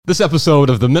This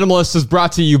episode of The Minimalist is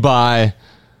brought to you by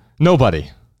nobody,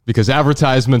 because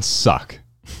advertisements suck.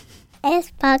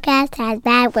 This podcast has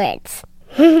bad words.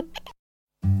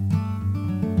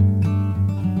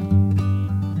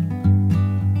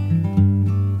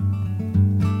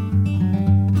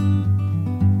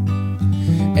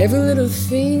 Every little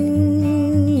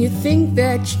thing you think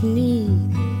that you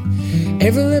need.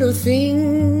 Every little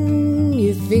thing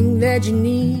you think that you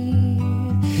need.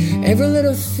 Every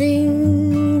little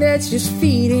thing that's just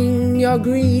feeding your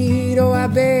greed. Oh, I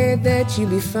bet that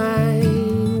you'd be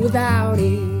fine without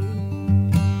it.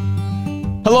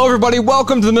 Hello, everybody.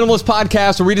 Welcome to The Minimalist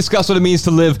Podcast, where we discuss what it means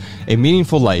to live a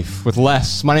meaningful life with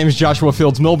less. My name is Joshua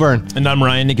Fields Milburn. And I'm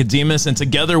Ryan Nicodemus, and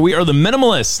together we are The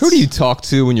Minimalists. Who do you talk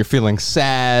to when you're feeling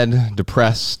sad,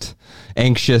 depressed,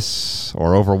 anxious,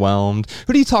 or overwhelmed?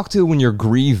 Who do you talk to when you're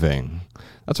grieving?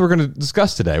 That's what we're going to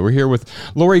discuss today. We're here with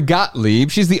Lori Gottlieb.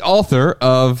 She's the author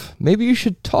of Maybe You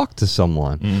Should Talk to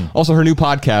Someone. Also, her new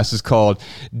podcast is called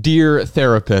Dear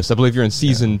Therapist. I believe you're in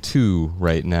season 2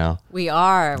 right now. We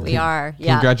are. Yeah.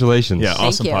 Congratulations. Yeah,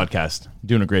 awesome you. Podcast.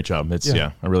 Doing a great job.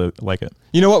 I really like it.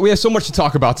 You know what? We have so much to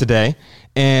talk about today.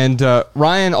 And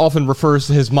Ryan often refers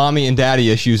to his mommy and daddy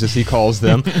issues, as he calls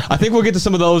them. I think we'll get to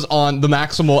some of those on the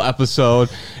Maximal episode.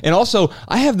 And also,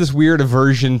 I have this weird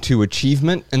aversion to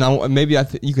achievement, and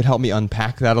you could help me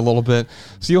unpack that a little bit.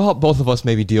 So you'll help both of us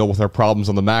maybe deal with our problems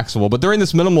on the Maximal. But during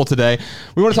this Minimal today,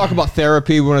 we want to talk about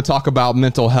therapy. We want to talk about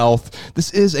mental health.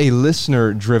 This is a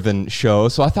listener-driven show,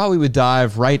 so I thought we would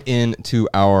dive right into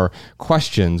our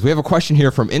questions. We have a question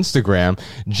here from Instagram.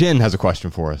 Jen has a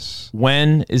question for us.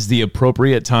 When is the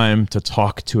appropriate time to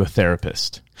talk to a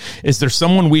therapist? Is there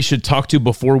someone we should talk to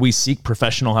before we seek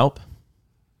professional help?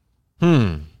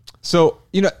 So,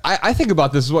 I think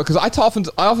about this as well, because I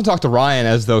often talk to Ryan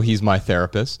as though he's my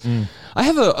therapist. I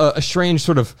have a strange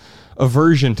sort of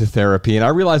aversion to therapy, and I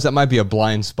realize that might be a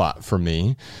blind spot for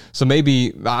me. So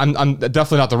maybe I'm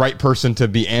definitely not the right person to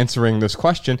be answering this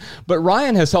question, but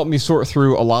Ryan has helped me sort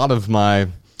through a lot of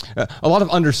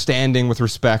understanding with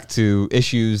respect to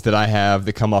issues that I have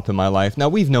that come up in my life. Now,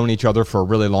 we've known each other for a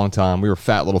really long time. We were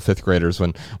fat little fifth graders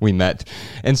when we met.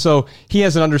 And so he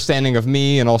has an understanding of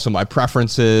me and also my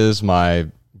preferences, my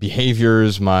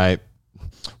behaviors, my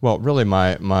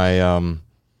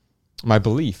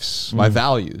beliefs, my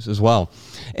values as well.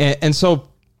 And so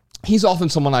he's often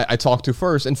someone I talk to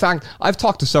first. In fact, I've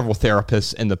talked to several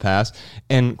therapists in the past,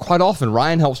 and quite often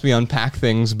Ryan helps me unpack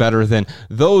things better than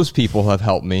those people have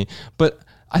helped me. But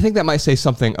I think that might say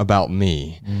something about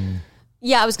me.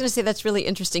 Yeah, I was going to say that's really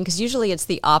interesting because usually it's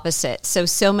the opposite.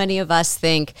 So many of us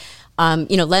think, let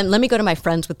me go to my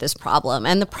friends with this problem.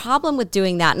 And the problem with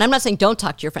doing that, and I'm not saying don't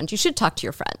talk to your friends, you should talk to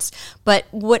your friends. But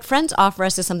what friends offer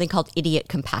us is something called idiot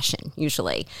compassion,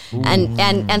 usually.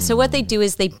 And so what they do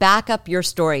is they back up your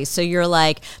story. So you're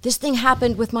like, this thing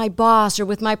happened with my boss or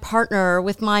with my partner or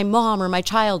with my mom or my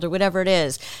child or whatever it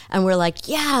is. And we're like,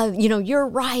 yeah, you're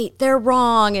right, they're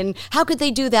wrong. And how could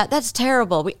they do that? That's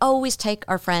terrible. We always take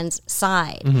our friends'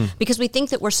 side because we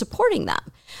think that we're supporting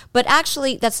them. But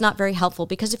actually, that's not very helpful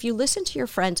because if you listen to your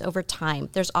friends over time,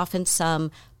 there's often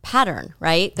some pattern,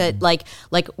 right? That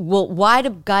well, why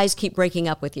do guys keep breaking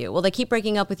up with you? Well, they keep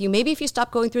breaking up with you. Maybe if you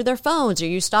stop going through their phones or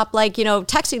you stop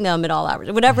texting them at all hours,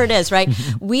 whatever it is, right?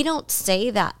 We don't say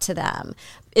that to them.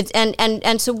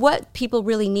 And so what people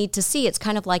really need to see, it's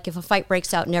kind of like if a fight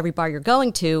breaks out in every bar you're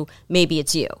going to, maybe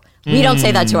it's you. We don't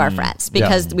say that to our friends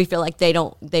because we feel like they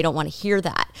don't want to hear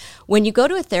that. When you go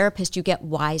to a therapist, you get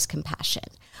wise compassion.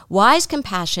 Wise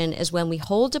compassion is when we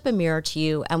hold up a mirror to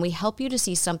you and we help you to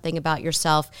see something about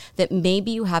yourself that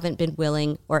maybe you haven't been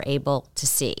willing or able to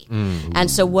see. And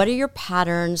so what are your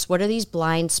patterns? What are these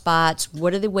blind spots?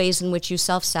 What are the ways in which you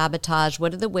self-sabotage?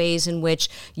 What are the ways in which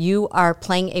you are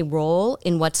playing a role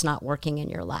in what's not working in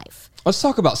your life? Let's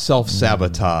talk about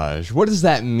self-sabotage. What does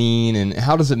that mean, and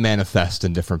how does it manifest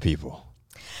in different people?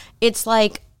 It's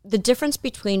like the difference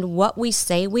between what we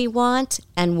say we want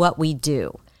and what we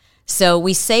do. So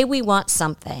we say we want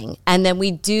something, and then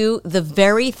we do the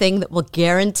very thing that will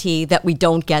guarantee that we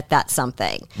don't get that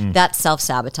something. That's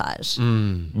self-sabotage.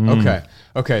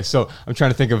 Okay. So I'm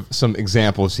trying to think of some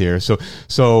examples here. So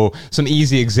some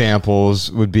easy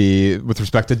examples would be with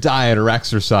respect to diet or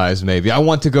exercise, maybe. I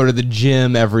want to go to the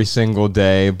gym every single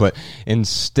day, but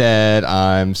instead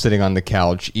I'm sitting on the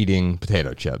couch eating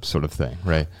potato chips, sort of thing,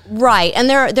 right? Right. And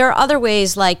there are other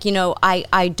ways, like,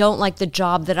 I don't like the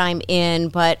job that I'm in,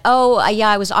 but yeah,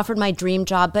 I was offered my dream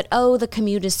job, but the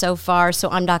commute is so far, so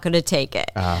I'm not going to take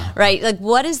it, right? Like,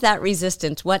 what is that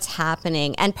resistance? What's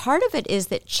happening? And part of it is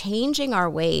that changing our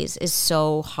ways is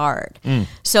so hard.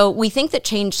 So we think that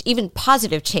change, even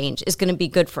positive change, is going to be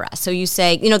good for us. So you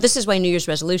say, this is why New Year's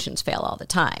resolutions fail all the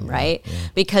time, right? Yeah.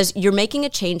 Because you're making a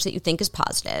change that you think is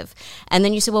positive, and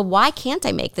then you say, well, why can't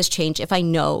I make this change if I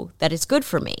know that it's good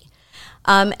for me?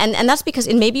 And that's because,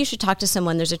 and maybe you should talk to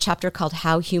someone, there's a chapter called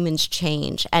How Humans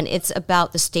Change, and it's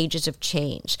about the stages of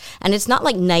change. And it's not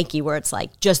like Nike where it's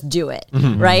like, just do it,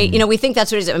 right? We think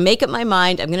that's what it is. I make up my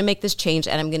mind, I'm going to make this change,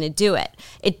 and I'm going to do it.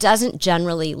 It doesn't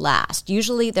generally last.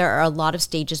 Usually there are a lot of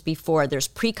stages before. There's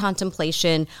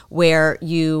pre-contemplation where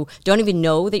you don't even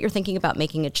know that you're thinking about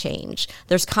making a change.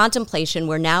 There's contemplation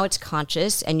where now it's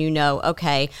conscious and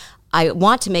okay, I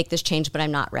want to make this change, but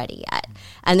I'm not ready yet.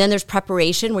 And then there's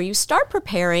preparation where you start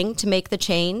preparing to make the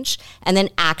change, and then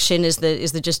action is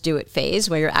the just do it phase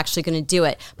where you're actually going to do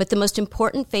it. But the most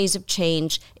important phase of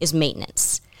change is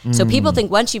maintenance. So people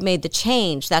think once you've made the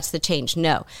change, that's the change.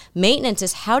 No. Maintenance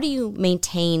is how do you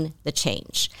maintain the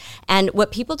change? And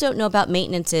what people don't know about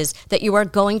maintenance is that you are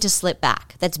going to slip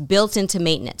back. That's built into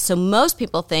maintenance. So most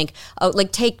people think,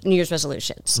 take New Year's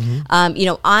resolutions.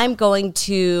 I'm going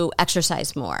to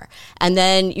exercise more. And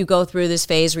then you go through this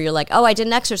phase where you're like, I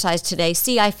didn't exercise today.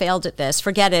 See, I failed at this.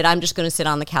 Forget it. I'm just going to sit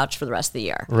on the couch for the rest of the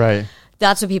year. Right.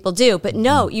 That's what people do. But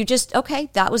no, you just,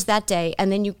 that was that day.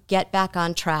 And then you get back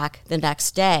on track the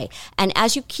next day. And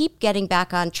as you keep getting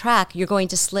back on track, you're going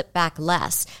to slip back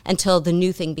less until the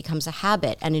new thing becomes a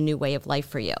habit and a new way of life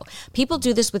for you. People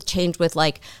do this with change with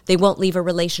they won't leave a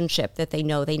relationship that they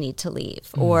know they need to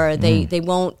leave. Or they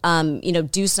won't,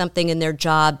 do something in their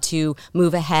job to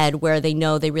move ahead where they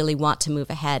know they really want to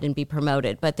move ahead and be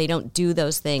promoted. But they don't do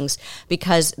those things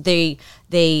because they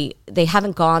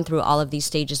haven't gone through all of these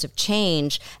stages of change,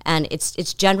 and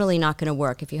it's generally not going to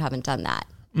work if you haven't done that.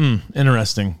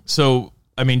 Interesting. So,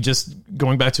 just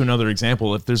going back to another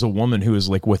example, if there's a woman who is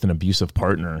with an abusive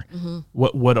partner,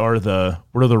 what are the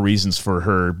reasons for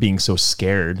her being so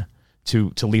scared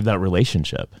to leave that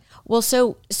relationship? Well,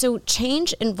 so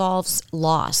change involves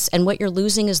loss, and what you're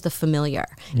losing is the familiar.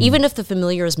 Even if the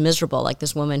familiar is miserable, like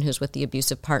this woman who's with the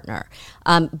abusive partner,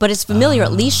 but it's familiar,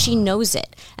 at least she knows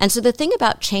it. And so the thing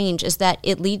about change is that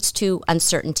it leads to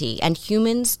uncertainty, and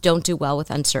humans don't do well with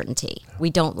uncertainty. We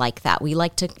don't like that. We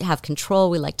like to have control.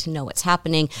 We like to know what's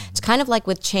happening. It's kind of like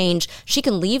with change. She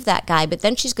can leave that guy, but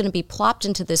then she's going to be plopped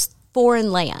into this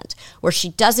foreign land where she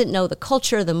doesn't know the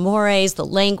culture, the mores, the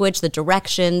language, the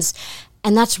directions.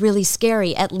 And that's really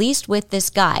scary, at least with this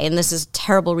guy. And this is a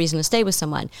terrible reason to stay with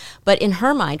someone. But in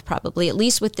her mind, probably, at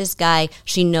least with this guy,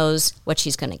 she knows what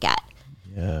she's going to get.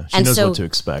 Yeah, she knows what to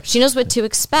expect. She knows what to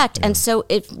expect. Yeah. And so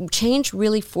change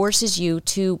really forces you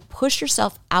to push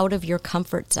yourself out of your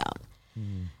comfort zone.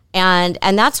 And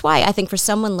that's why I think for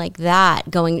someone like that,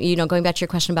 going back to your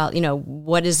question about,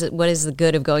 what is the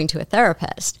good of going to a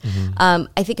therapist?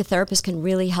 I think a therapist can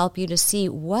really help you to see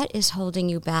what is holding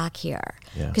you back here.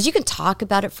 Because you can talk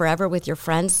about it forever with your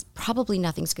friends, probably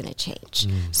nothing's going to change.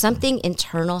 Something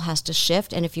internal has to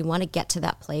shift, and if you want to get to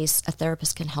that place, a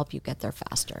therapist can help you get there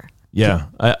faster. Yeah,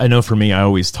 I know for me, I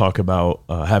always talk about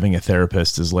having a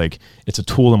therapist is it's a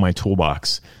tool in my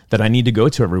toolbox that I need to go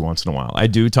to every once in a while. I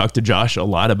do talk to Josh a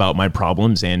lot about my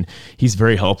problems, and he's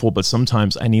very helpful, but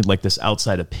sometimes I need this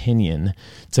outside opinion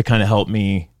to kind of help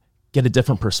me get a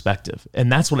different perspective. And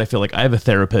that's what I feel like. I have a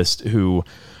therapist who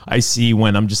I see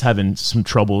when I'm just having some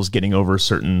troubles getting over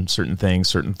certain things,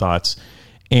 certain thoughts.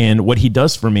 And what he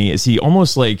does for me is he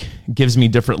almost gives me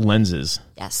different lenses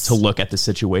to look at the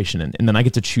situation. And then I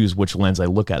get to choose which lens I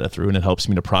look at it through, and it helps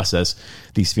me to process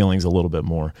these feelings a little bit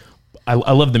more. I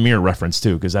love the mirror reference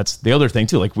too, because that's the other thing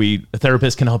too. A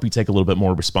therapist can help you take a little bit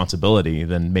more responsibility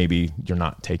than maybe you're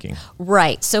not taking.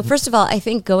 Right. So first of all, I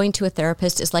think going to a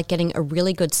therapist is like getting a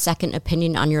really good second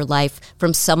opinion on your life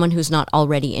from someone who's not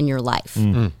already in your life.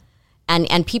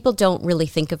 And people don't really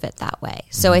think of it that way.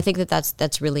 So I think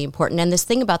that's really important. And this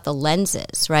thing about the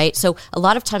lenses, right? So a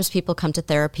lot of times people come to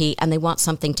therapy and they want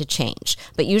something to change.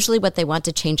 But usually what they want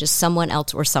to change is someone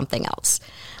else or something else.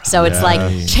 So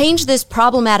it's change this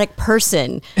problematic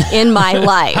person in my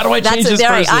life. How do I change this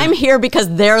person? I'm here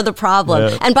because they're the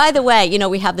problem. Yeah. And by the way,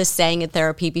 we have this saying in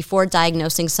therapy, before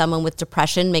diagnosing someone with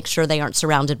depression, make sure they aren't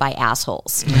surrounded by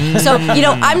assholes. So,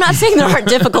 I'm not saying there aren't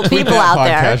difficult people out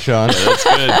there. Sean. That's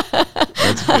good.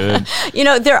 That's good. You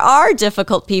know, there are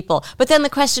difficult people, but then the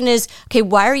question is, okay,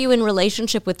 why are you in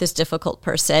relationship with this difficult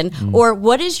person? Or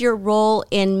what is your role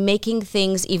in making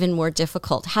things even more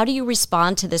difficult? How do you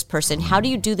respond to this person? How do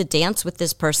you do the dance with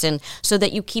this person so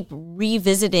that you keep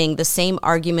revisiting the same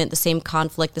argument, the same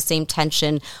conflict, the same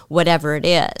tension, whatever it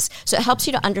is? So it helps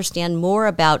you to understand more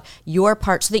about your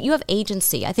part so that you have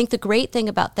agency. I think the great thing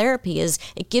about therapy is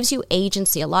it gives you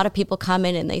agency. A lot of people come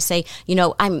in and they say, you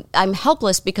know, I'm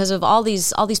helpless because of all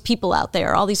these people out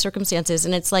there, all these circumstances.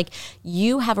 And it's like,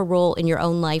 you have a role in your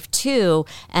own life too.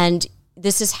 And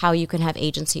this is how you can have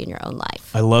agency in your own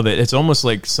life. I love it. It's almost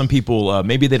like some people,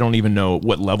 maybe they don't even know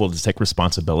what level to take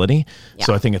responsibility. Yeah.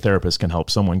 So I think a therapist can help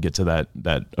someone get to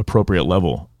that appropriate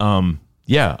level.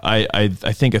 I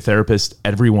think a therapist,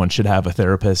 everyone should have a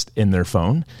therapist in their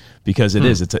phone, because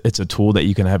it's a tool that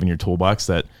you can have in your toolbox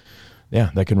that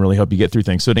can really help you get through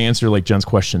things. So to answer like Jen's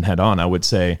question head on, I would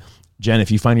say, Jen,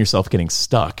 if you find yourself getting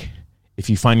stuck, if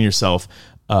you find yourself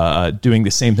doing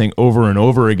the same thing over and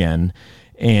over again,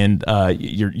 and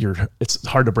it's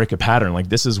hard to break a pattern. Like,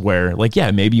 this is where, like,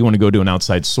 maybe you want to go to an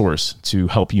outside source to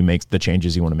help you make the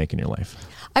changes you want to make in your life.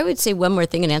 I would say one more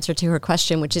thing in answer to her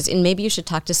question, which is, and maybe you should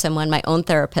talk to someone. My own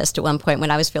therapist at one point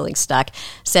when I was feeling stuck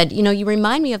said, you know, you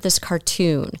remind me of this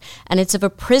cartoon, and it's of a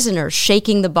prisoner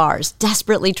shaking the bars,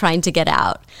 desperately trying to get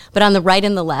out. But on the right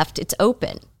and the left, it's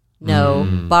open. No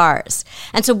bars.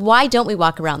 And so why don't we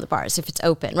walk around the bars if it's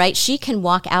open, right? She can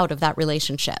walk out of that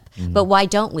relationship. But why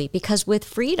don't we? Because with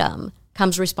freedom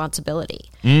comes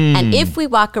responsibility. And if we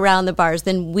walk around the bars,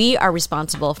 then we are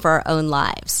responsible for our own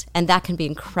lives. And that can be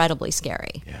incredibly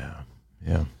scary.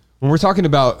 Yeah. When we're talking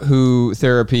about who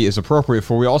therapy is appropriate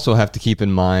for, we also have to keep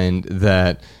in mind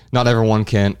that not everyone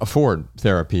can afford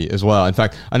therapy as well. In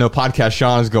fact, I know Podcast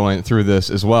Sean is going through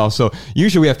this as well. So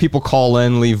usually we have people call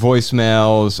in, leave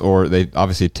voicemails, or they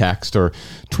obviously text or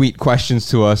tweet questions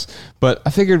to us. But I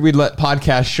figured we'd let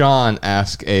Podcast Sean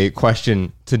ask a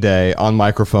question today on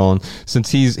microphone,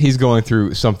 since he's going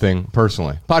through something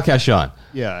personally. Podcast Sean.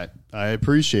 Yeah, I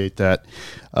appreciate that.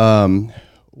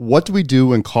 What do we do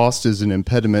when cost is an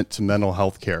impediment to mental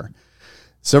health care?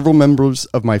 Several members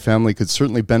of my family could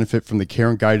certainly benefit from the care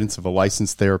and guidance of a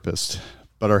licensed therapist,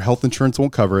 but our health insurance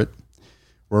won't cover it.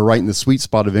 We're right in the sweet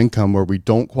spot of income where we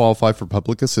don't qualify for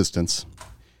public assistance,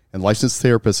 and licensed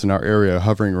therapists in our area are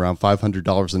hovering around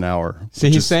 $500 an hour. See,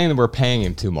 he's saying that we're paying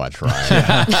him too much,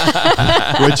 Ryan.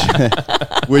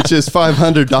 which is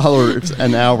 $500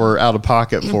 an hour out of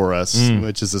pocket for us,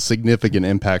 which is a significant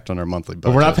impact on our monthly budget.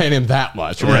 But we're not paying him that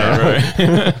much.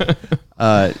 Right.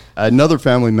 Another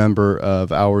family member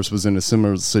of ours was in a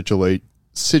similar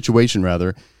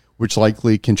situation, which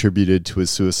likely contributed to his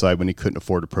suicide when he couldn't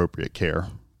afford appropriate care.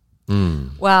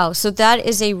 Wow. So that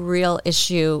is a real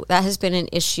issue. That has been an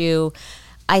issue,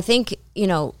 I think,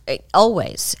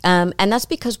 always. And that's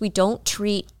because we don't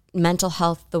treat mental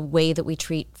health the way that we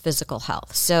treat physical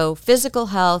health. So physical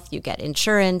health, you get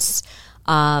insurance.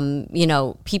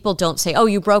 People don't say, "Oh,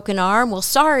 you broke an arm." Well,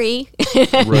 sorry,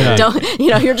 don't.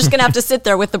 You're just gonna have to sit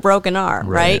there with the broken arm,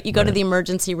 right? You go to the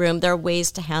emergency room. There are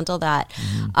ways to handle that.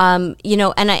 And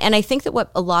I think that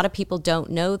what a lot of people don't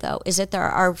know though is that there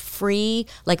are free,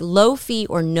 like low fee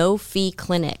or no fee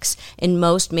clinics in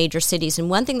most major cities. And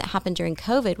one thing that happened during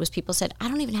COVID was people said, "I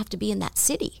don't even have to be in that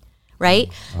city."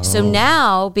 Right. So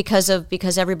now, because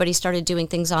everybody started doing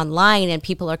things online and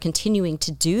people are continuing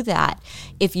to do that,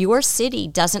 if your city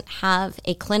doesn't have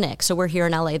a clinic, so we're here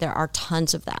in LA, there are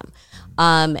tons of them.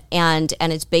 And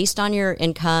it's based on your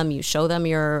income. You show them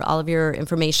all of your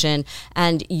information,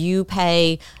 and you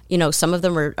pay. Some of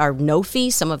them are no fee.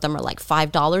 Some of them are like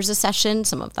 $5 a session.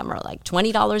 Some of them are like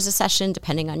 $20 a session,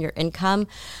 depending on your income.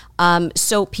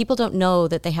 So people don't know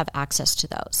that they have access to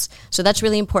those. So that's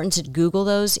really important to Google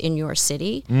those in your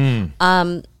city.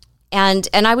 And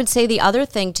I would say the other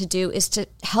thing to do is to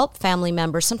help family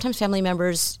members. Sometimes family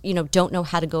members, don't know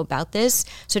how to go about this.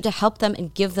 So to help them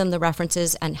and give them the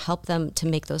references and help them to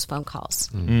make those phone calls.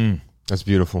 That's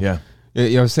beautiful. Yeah.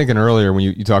 I was thinking earlier when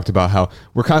you talked about how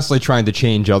we're constantly trying to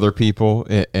change other people.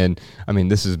 And I mean,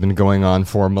 this has been going on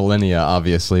for millennia,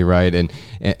 obviously, right?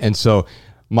 And so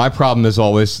my problem is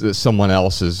always that someone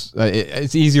else's.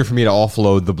 It's easier for me to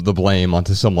offload the blame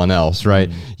onto someone else,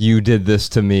 right? You did this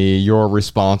to me. You're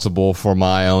responsible for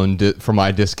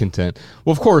my discontent.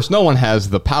 Well, of course, no one has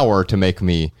the power to make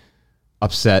me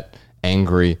upset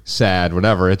angry, sad,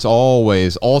 whatever, it's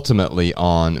always ultimately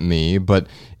on me, but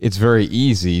it's very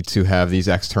easy to have these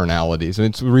externalities. And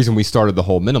it's the reason we started the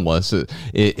whole minimalist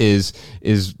is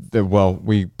that, well,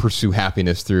 we pursue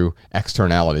happiness through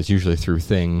externalities, usually through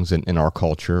things in our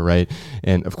culture, right?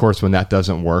 And of course, when that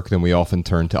doesn't work, then we often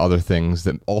turn to other things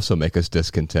that also make us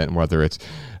discontent, whether it's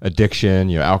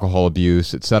addiction, alcohol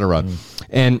abuse, etc.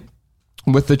 And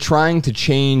with the trying to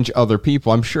change other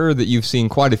people, I'm sure that you've seen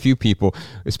quite a few people,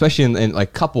 especially in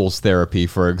like couples therapy,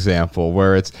 for example,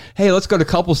 where it's, hey, let's go to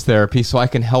couples therapy so I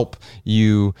can help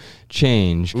you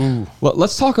change.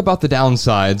 Let's talk about the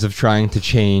downsides of trying to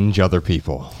change other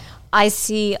people. I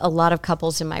see a lot of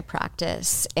couples in my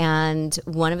practice, and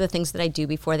one of the things that I do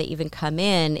before they even come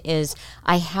in is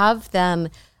I have them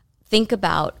think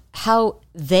about how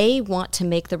they want to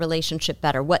make the relationship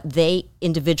better, what they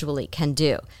individually can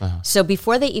do. So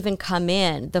before they even come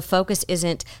in, the focus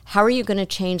isn't how are you going to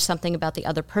change something about the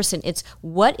other person? It's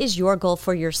what is your goal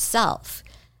for yourself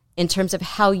in terms of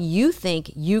how you think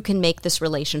you can make this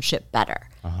relationship better.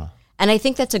 And I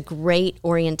think that's a great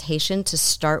orientation to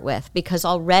start with, because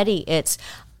already it's,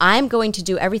 I'm going to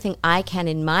do everything I can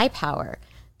in my power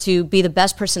to be the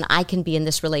best person I can be in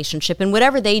this relationship. And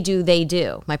whatever they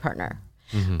do, my partner.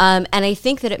 And I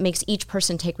think that it makes each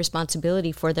person take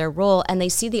responsibility for their role, and they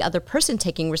see the other person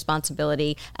taking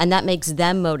responsibility, and that makes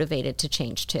them motivated to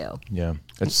change too. Yeah,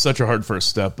 it's such a hard first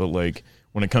step, but like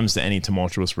when it comes to any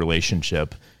tumultuous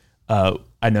relationship,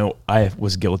 I know I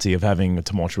was guilty of having a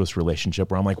tumultuous relationship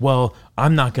where I'm like, well,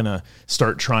 I'm not going to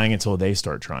start trying until they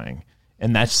start trying.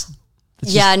 And it's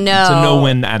a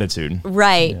no-win attitude.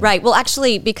 Right. Well,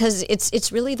 actually, because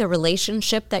it's really the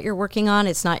relationship that you're working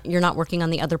on. You're not working on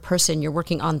the other person. You're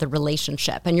working on the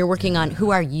relationship, and you're working on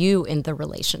who are you in the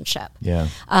relationship. Yeah.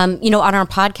 On our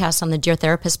podcast, on the Dear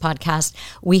Therapist podcast,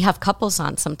 we have couples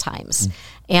on sometimes.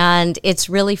 And it's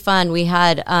really fun. We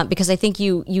had, because I think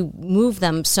you move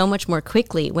them so much more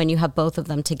quickly when you have both of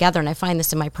them together. And I find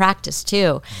this in my practice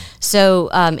too. So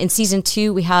in season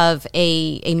 2, we have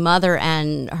a mother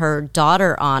and her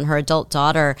daughter on, her adult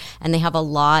daughter, and they have a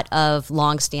lot of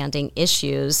longstanding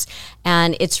issues.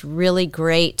 And it's really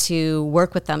great to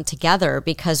work with them together,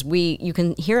 because you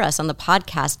can hear us on the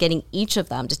podcast getting each of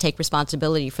them to take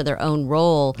responsibility for their own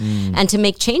role and to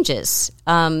make changes.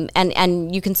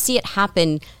 And you can see it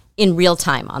happen in real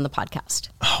time on the podcast.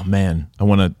 Oh man, I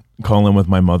want to call in with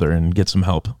my mother and get some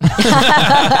help.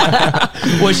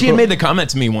 Well, she had made the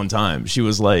comment to me one time. She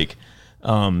was like,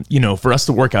 for us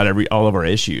to work out all of our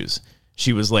issues,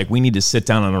 she was like, we need to sit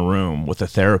down in a room with a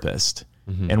therapist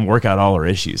and work out all our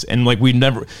issues. And like, we've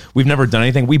never done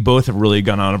anything. We both have really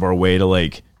gone out of our way to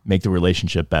like make the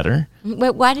relationship better.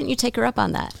 Why didn't you take her up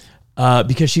on that?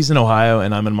 Because she's in Ohio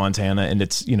and I'm in Montana, and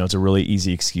it's a really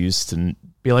easy excuse to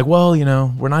be like, well,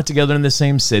 we're not together in the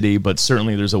same city, but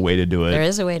certainly there's a way to do it. There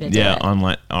is a way to do it. Yeah,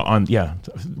 online.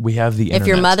 We have the internet. If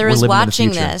your mother is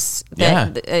watching this,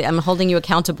 I'm holding you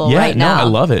accountable right now. I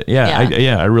love it.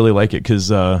 Yeah, I really like it, because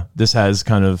this has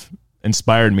kind of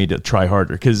inspired me to try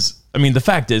harder. Because, the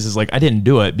fact is like I didn't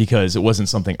do it because it wasn't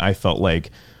something I felt like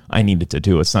I needed to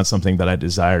do. It's not something that I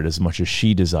desired as much as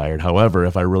she desired. However,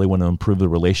 if I really want to improve the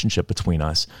relationship between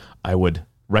us, I would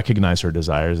recognize her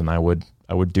desires, and I would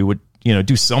do what,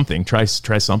 do something, try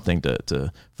something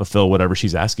to fulfill whatever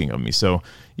she's asking of me. So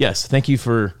yes, thank you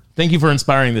for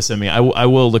inspiring this in me. I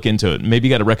will look into it. Maybe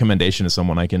you got a recommendation of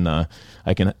someone I can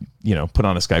put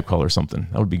on a Skype call or something.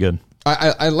 That would be good.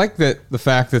 I like the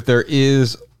fact that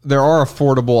there are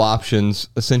affordable options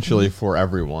essentially for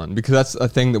everyone, because that's a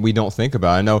thing that we don't think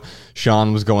about. I know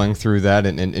Sean was going through that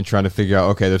and trying to figure out,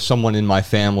 okay, there's someone in my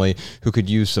family who could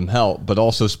use some help, but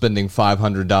also spending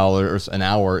 $500 an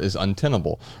hour is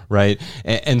untenable, right?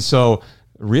 And so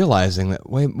realizing that,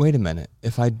 wait a minute,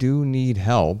 if I do need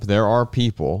help, there are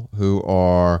people who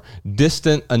are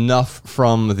distant enough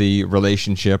from the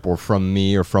relationship or from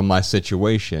me or from my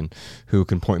situation who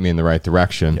can point me in the right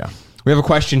direction. Yeah. We have a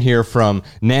question here from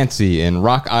Nancy in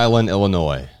Rock Island,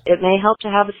 Illinois. It may help to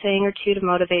have a saying or two to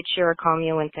motivate you or calm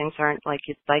you when things aren't like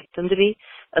you'd like them to be,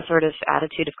 a sort of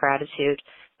attitude of gratitude.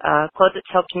 A quote that's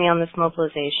helped me on this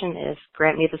mobilization is,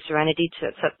 grant me the serenity to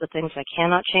accept the things I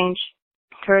cannot change,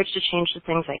 courage to change the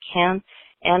things I can,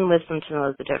 and wisdom to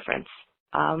know the difference.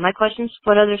 My question is,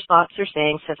 what other thoughts or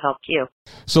sayings have helped you?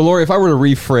 So, Lori, if I were to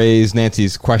rephrase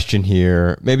Nancy's question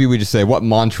here, maybe we just say, what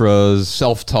mantras,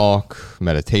 self-talk,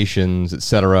 meditations,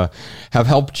 etc., have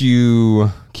helped you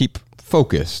keep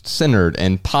focused, centered,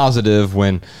 and positive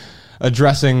when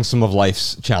addressing some of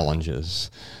life's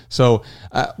challenges? So,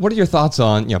 what are your thoughts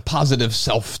on positive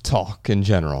self-talk in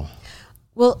general?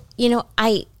 Well,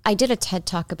 I did a TED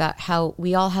Talk about how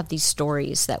we all have these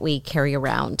stories that we carry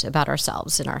around about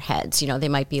ourselves in our heads. You know, they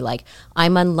might be like,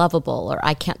 I'm unlovable, or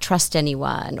I can't trust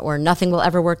anyone, or nothing will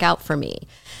ever work out for me.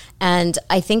 And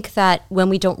I think that when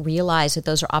we don't realize that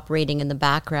those are operating in the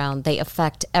background, they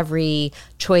affect every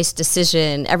choice,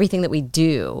 decision, everything that we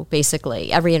do,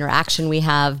 basically, every interaction we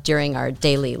have during our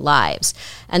daily lives.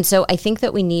 And so I think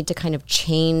that we need to kind of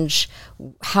change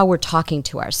how we're talking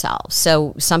to ourselves.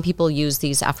 So some people use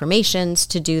these affirmations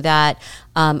to do that.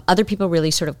 Other people really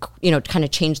sort of, kind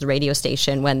of change the radio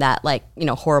station when that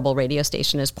horrible radio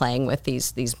station is playing with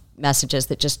these messages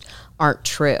that just aren't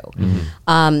true.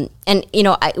 And,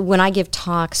 when I give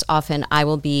talks, often I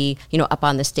will be, up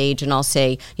on the stage and I'll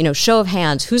say, show of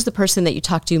hands, who's the person that you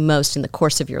talk to most in the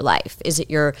course of your life? Is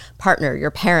it your partner, your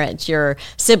parent, your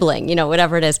sibling,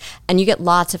 whatever it is? And you get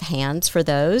lots of hands for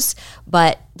those.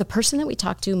 But the person that we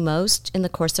talk to most in the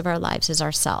course of our lives is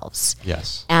ourselves.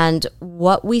 Yes. And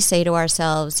what we say to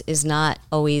ourselves is not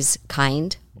always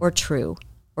kind or true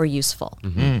or useful.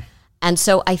 And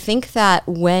so I think that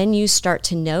when you start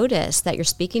to notice that you're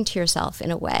speaking to yourself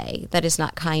in a way that is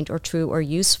not kind or true or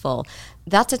useful,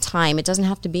 that's a time. It doesn't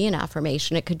have to be an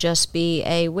affirmation. It could just be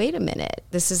a, wait a minute,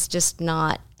 this is just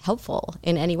not helpful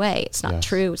in any way. It's not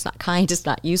true. It's not kind. It's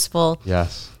not useful.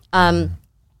 Yes.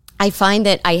 I find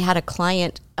that I had a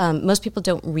client, most people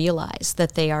don't realize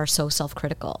that they are so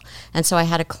self-critical. And so I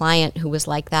had a client who was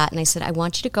like that. And I said, I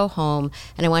want you to go home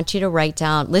and I want you to write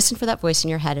down, listen for that voice in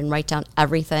your head and write down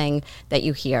everything that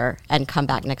you hear and come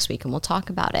back next week and we'll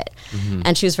talk about it.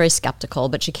 And she was very skeptical,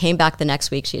 but she came back the next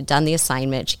week. She had done the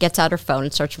assignment. She gets out her phone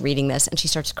and starts reading this and she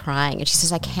starts crying. And she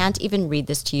says, I can't even read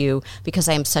this to you because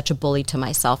I am such a bully to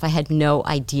myself. I had no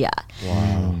idea.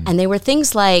 Wow. And they were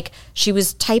things like she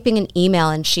was typing an email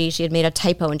and she had made a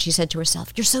typo and she said to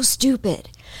herself, you're so stupid.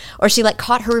 Or she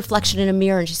caught her reflection in a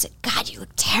mirror and she said, God, you look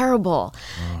terrible.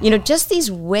 Just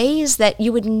these ways that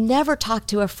you would never talk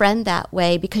to a friend that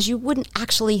way because you wouldn't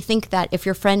actually think that if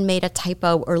your friend made a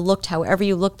typo or looked however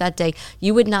you looked that day,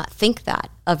 you would not think that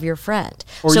of your friend.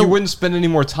 Or you wouldn't spend any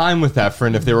more time with that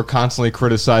friend if they were constantly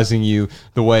criticizing you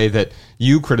the way that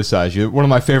you criticize you. One of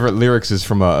my favorite lyrics is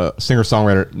from a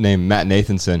singer-songwriter named Matt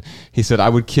Nathanson. He said, I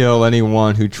would kill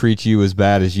anyone who treats you as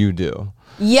bad as you do.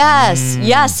 Yes,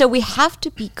 yes. So we have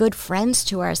to be good friends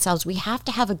to ourselves. We have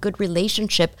to have a good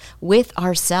relationship with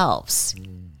ourselves.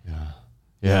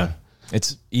 Yeah.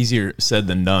 It's easier said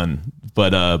than done.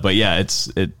 But yeah, it's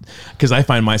because I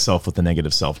find myself with the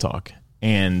negative self-talk.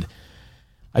 And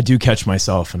I do catch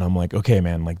myself and I'm like, okay,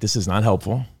 man, this is not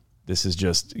helpful. This is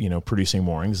just, producing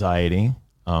more anxiety.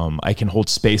 I can hold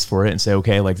space for it and say,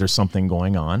 okay, there's something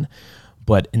going on.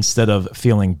 But instead of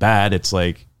feeling bad, it's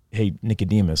like, hey,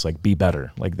 Nicodemus, be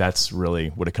better. That's really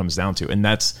what it comes down to. And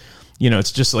that's,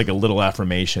 it's just a little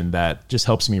affirmation that just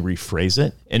helps me rephrase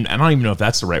it. And I don't even know if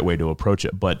that's the right way to approach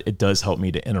it, but it does help me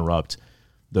to interrupt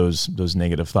those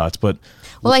negative thoughts. But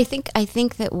well, I think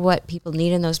that what people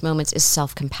need in those moments is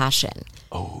self-compassion.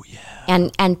 Oh yeah.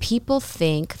 And people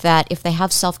think that if they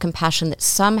have self-compassion that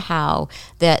somehow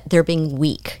that they're being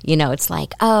weak. It's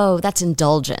like, oh, that's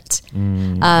indulgent.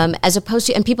 As opposed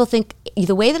to, and people think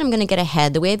the way that I'm going to get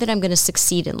ahead, the way that I'm going to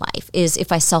succeed in life is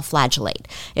if I self-flagellate.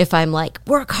 If I'm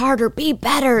work harder, be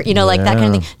better, that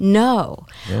kind of thing. No.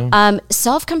 Yeah.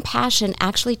 Self-compassion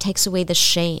actually takes away the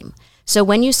shame. So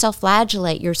when you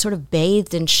self-flagellate, you're sort of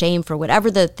bathed in shame for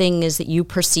whatever the thing is that you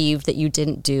perceived that you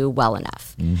didn't do well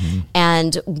enough.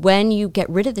 And when you get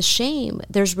rid of the shame,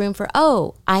 there's room for,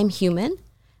 oh, I'm human.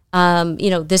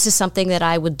 This is something that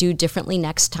I would do differently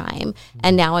next time.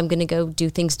 And now I'm going to go do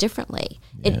things differently.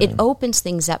 Yeah. It opens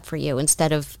things up for you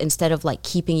instead of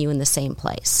keeping you in the same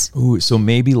place. Ooh, so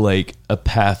maybe a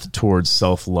path towards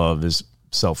self-love is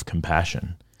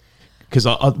self-compassion. Because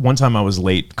one time I was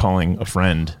late calling a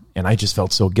friend and I just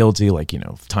felt so guilty,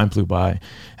 time flew by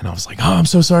and I was like, oh, I'm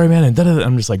so sorry, man. And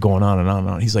I'm just going on and on and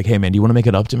on. He's like, hey man, do you want to make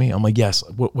it up to me? I'm like, yes.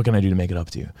 What can I do to make it up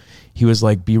to you? He was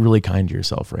like, be really kind to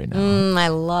yourself right now. I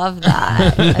love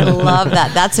that. I love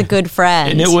that. That's a good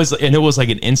friend. And it was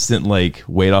an instant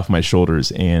weight off my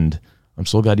shoulders. And I'm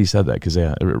so glad he said that because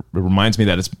it reminds me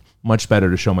that it's much better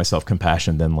to show myself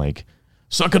compassion than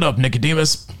suck it up,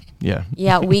 Nicodemus. Yeah.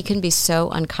 Yeah, we can be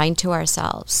so unkind to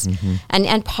ourselves.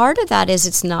 And part of that is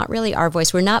it's not really our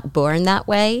voice. We're not born that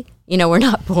way. We're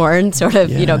not born sort of,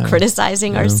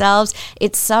 criticizing ourselves.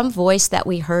 It's some voice that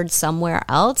we heard somewhere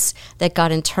else that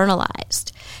got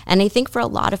internalized. And I think for a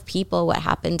lot of people, what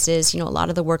happens is, a lot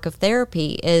of the work of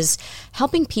therapy is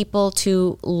helping people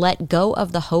to let go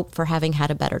of the hope for having had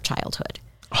a better childhood.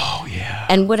 Oh, Oh, yeah.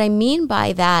 And what I mean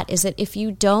by that is that if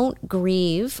you don't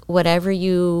grieve whatever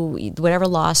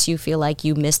loss you feel like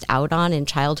you missed out on in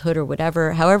childhood or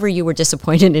whatever, however you were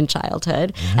disappointed in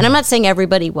childhood, and I'm not saying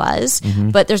everybody was,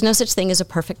 but there's no such thing as a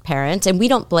perfect parent, and we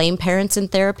don't blame parents in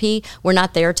therapy. We're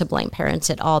not there to blame parents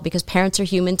at all, because parents are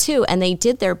human too, and they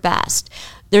did their best.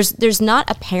 There's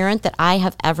not a parent that I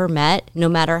have ever met, no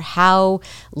matter how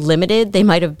limited they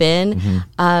might have been,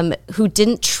 who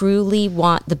didn't truly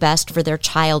want the best for their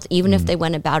child, even if they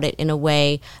went about it in a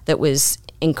way that was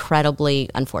incredibly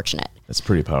unfortunate. That's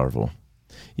pretty powerful.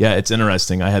 Yeah, it's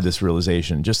interesting. I had this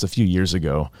realization just a few years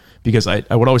ago, because I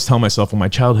would always tell myself, well, my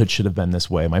childhood should have been this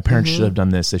way. My parents should have done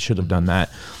this. They should have done that.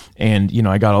 And,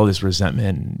 I got all this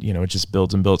resentment, and, it just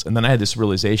builds and builds. And then I had this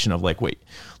realization of wait,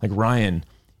 Ryan,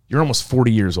 you're almost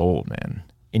 40 years old, man,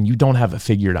 and you don't have it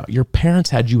figured out. Your parents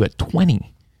had you at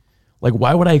 20.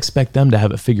 Why would I expect them to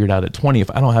have it figured out at 20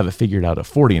 if I don't have it figured out at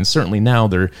 40? And certainly now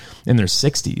they're in their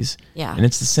 60s. Yeah. And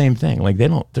it's the same thing.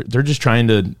 They're just trying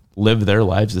to live their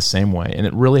lives the same way. And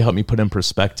it really helped me put in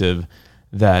perspective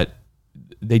that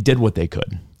they did what they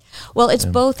could. Well, it's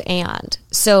both and.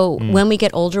 So when we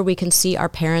get older, we can see our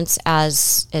parents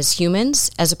as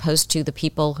humans, as opposed to the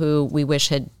people who we wish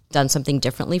had done something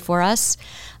differently for us.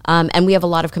 And we have a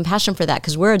lot of compassion for that,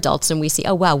 because we're adults and we see,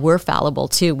 oh, wow, we're fallible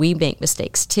too. We make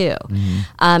mistakes too.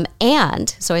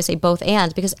 And so I say both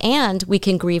and, because we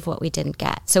can grieve what we didn't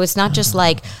get. So it's not just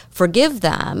forgive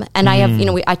them. And I have,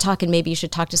 I talk, and maybe you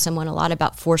should talk to someone a lot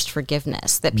about forced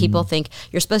forgiveness, that people think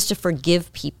you're supposed to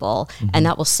forgive people and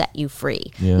that will set you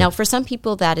free. Yeah. Now, for some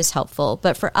people that is helpful,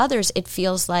 but for others, it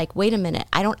feels like, wait a minute,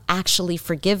 I don't actually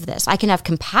forgive this. I can have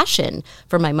compassion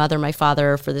for my mother, my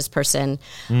father, for this person.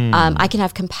 I can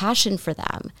have compassion for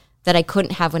them that I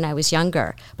couldn't have when I was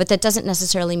younger, but that doesn't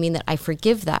necessarily mean that I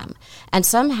forgive them. And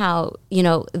somehow,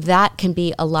 that can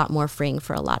be a lot more freeing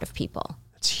for a lot of people.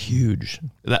 It's huge.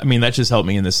 That just helped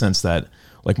me in the sense that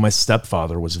my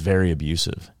stepfather was very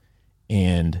abusive,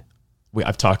 and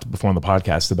I've talked before on the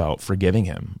podcast about forgiving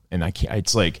him. And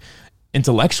it's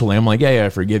intellectually, I'm yeah, I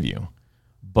forgive you.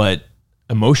 But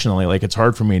emotionally, it's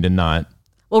hard for me to not.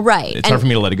 Well, right. It's hard for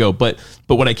me to let it go. But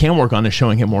what I can work on is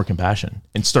showing him more compassion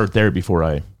and start there before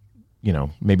I,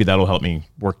 maybe that'll help me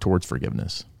work towards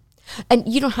forgiveness. And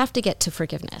you don't have to get to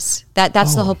forgiveness.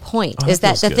 That's the whole point. Is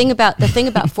that the thing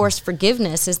about forced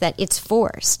forgiveness is that it's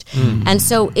forced, and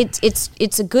so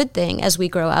it's a good thing as we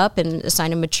grow up, and a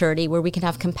sign of maturity where we can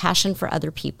have compassion for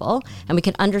other people, and we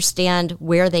can understand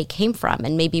where they came from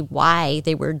and maybe why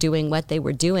they were doing what they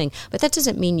were doing. But that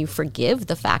doesn't mean you forgive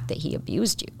the fact that he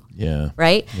abused you. Yeah.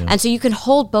 Right. Yeah. And so you can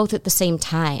hold both at the same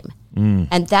time.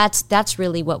 And that's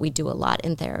really what we do a lot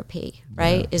in therapy,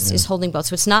 right? Is holding both.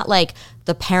 So it's not like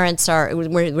the parents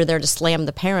we're there to slam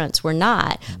the parents. We're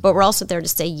not, but we're also there to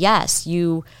say, yes,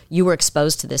 you were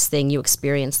exposed to this thing, you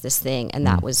experienced this thing, and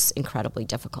that was incredibly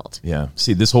difficult. Yeah.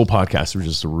 See, this whole podcast was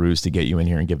just a ruse to get you in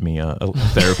here and give me a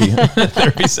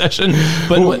therapy session.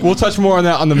 But we'll touch more on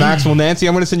that on the Maximal. Nancy,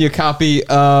 I'm going to send you a copy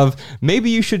of Maybe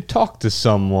You Should Talk to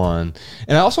Someone.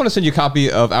 And I also want to send you a copy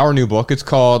of our new book. It's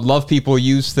called Love People,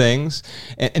 Use Things.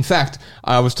 In fact,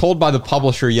 I was told by the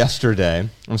publisher yesterday,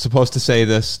 I'm supposed to say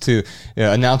this to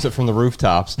announce it from the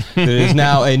rooftops, that it is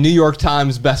now a New York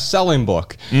Times best-selling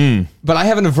book. But I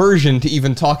have an aversion to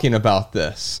even talking about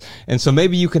this. And so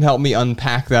maybe you can help me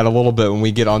unpack that a little bit when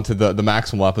we get onto the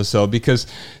Maximal episode, because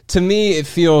to me it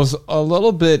feels a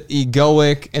little bit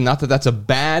egoic, and not that that's a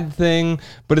bad thing,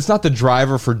 but it's not the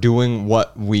driver for doing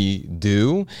what we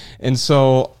do. And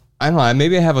so I don't know,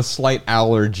 maybe I have a slight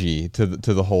allergy to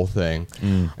the whole thing.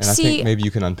 And I think maybe you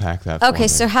can unpack that for me.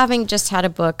 So having just had a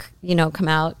book, come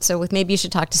out, so with Maybe You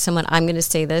Should Talk to Someone, I'm going to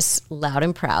say this loud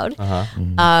and proud,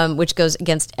 which goes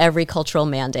against every cultural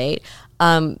mandate.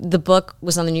 The book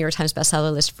was on the New York Times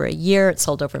bestseller list for a year. It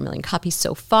sold over 1 million copies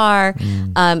so far.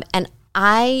 And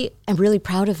I am really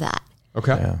proud of that.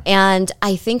 Okay. Yeah. And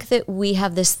I think that we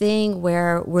have this thing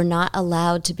where we're not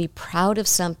allowed to be proud of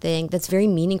something that's very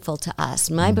meaningful to us.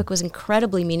 My book was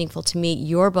incredibly meaningful to me.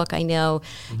 Your book, I know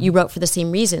you wrote for the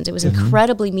same reasons. It was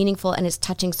incredibly meaningful, and it's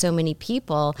touching so many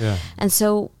people. Yeah. And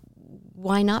so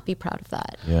why not be proud of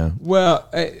that? Yeah. Well,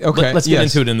 okay. Let's get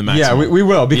into it in the Maximal. Yeah, we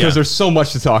will, because there's so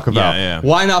much to talk about. Yeah.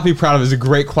 Why not be proud of it is a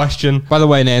great question. By the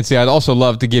way, Nancy, I'd also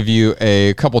love to give you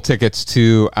a couple tickets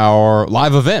to our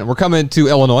live event. We're coming to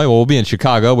Illinois. Well, we'll be in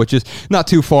Chicago, which is not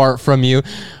too far from you.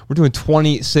 We're doing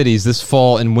 20 cities this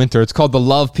fall and winter. It's called the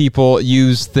Love People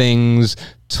Use Things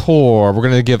Tour. We're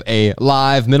going to give a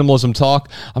live minimalism talk.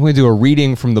 I'm going to do a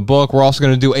reading from the book. We're also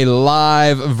going to do a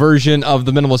live version of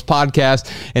the Minimalist Podcast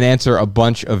and answer a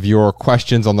bunch of your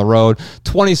questions on the road.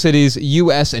 20 cities,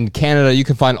 U.S. and Canada. You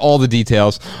can find all the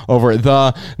details over at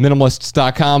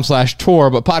theminimalists.com/tour.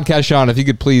 But Podcast Sean, if you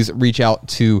could please reach out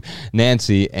to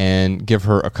Nancy and give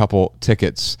her a couple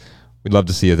tickets. We'd love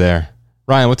to see you there.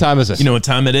 Ryan, what time is it? You know what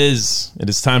time it is. It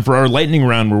is time for our lightning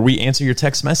round where we answer your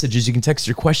text messages. You can text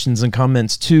your questions and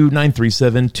comments to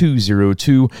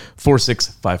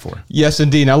 937-202-4654. Yes,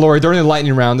 indeed. Now, Lori, during the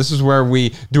lightning round, this is where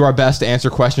we do our best to answer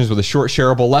questions with a short,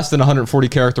 shareable, less than 140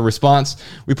 character response.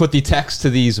 We put the text to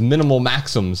these minimal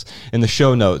maxims in the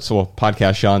show notes. Well,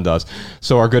 Podcast Sean does.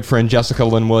 So our good friend Jessica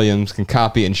Lynn Williams can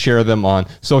copy and share them on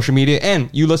social media. And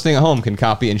you listening at home can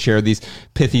copy and share these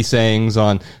pithy sayings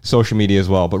on social media as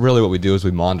well. But really what we do is we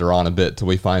maunder on a bit till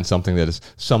we find something that is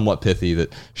somewhat pithy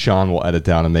that Sean will edit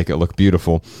down and make it look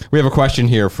beautiful. We have a question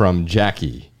here from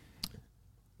Jackie.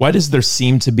 Why does there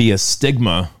seem to be a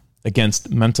stigma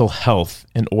against mental health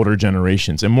in older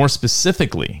generations? And more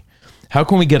specifically, how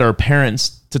can we get our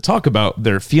parents to talk about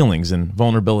their feelings and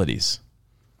vulnerabilities?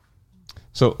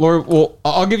 So, Laura, well,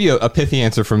 I'll give you a pithy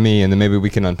answer from me, and then maybe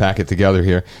we can unpack it together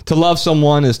here. To love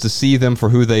someone is to see them for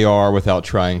who they are without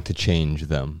trying to change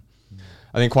them.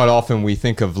 I think quite often we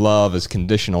think of love as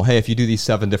conditional. Hey, if you do these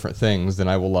 7 different things, then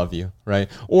I will love you, right?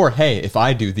 Or, hey, if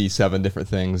I do these 7 different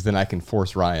things, then I can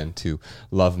force Ryan to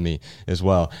love me as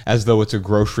well. As though it's a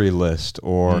grocery list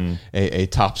or a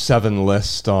top 7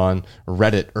 list on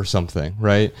Reddit or something,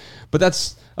 right? But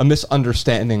that's a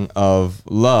misunderstanding of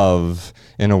love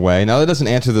in a way. Now, that doesn't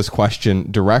answer this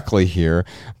question directly here,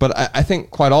 but I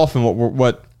think quite often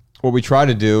what we try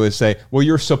to do is say, well,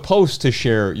 you're supposed to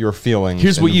share your feelings.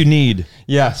 Here's what you need.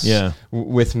 Yes. Yeah.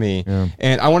 With me. Yeah.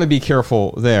 And I want to be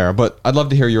careful there, but I'd love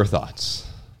to hear your thoughts.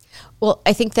 Well,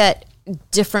 I think that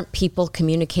different people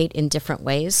communicate in different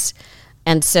ways.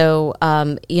 And so,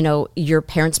 your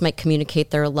parents might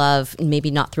communicate their love, maybe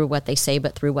not through what they say,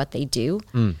 but through what they do.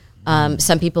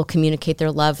 Some people communicate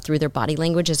their love through their body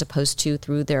language as opposed to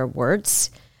through their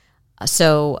words.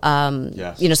 So, so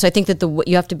I think that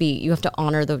you have to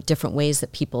honor the different ways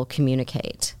that people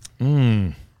communicate.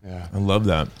 Yeah, I love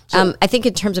that. I think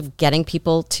in terms of getting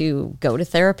people to go to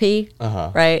therapy,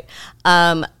 right?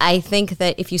 I think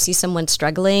that if you see someone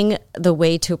struggling, the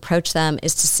way to approach them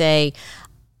is to say,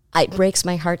 it breaks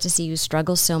my heart to see you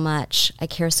struggle so much. I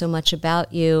care so much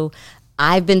about you.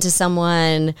 I've been to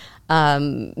someone,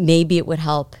 maybe it would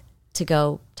help to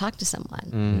go talk to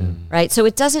someone, right? So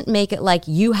it doesn't make it like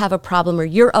you have a problem or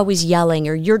you're always yelling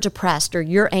or you're depressed or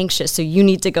you're anxious, so you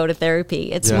need to go to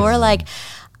therapy. It's more like,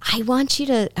 I want you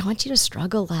to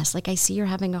struggle less. Like, I see you're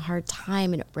having a hard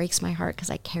time and it breaks my heart because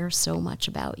I care so much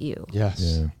about you.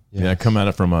 Yes. Yeah, come at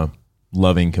it from a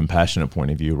loving, compassionate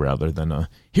point of view rather than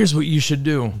here's what you should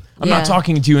do. I'm not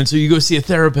talking to you until you go see a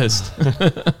therapist.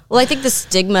 Well, I think the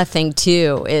stigma thing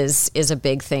too is a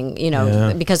big thing,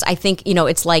 because I think,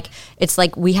 it's like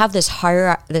we have this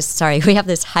hierarchy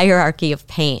of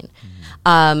pain.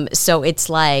 So it's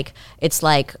like,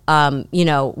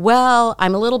 well,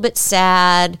 I'm a little bit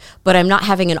sad, but I'm not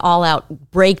having an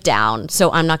all-out breakdown, so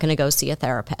I'm not going to go see a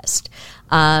therapist.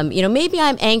 Maybe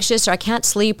I'm anxious or I can't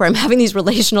sleep or I'm having these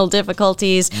relational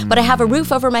difficulties, but I have a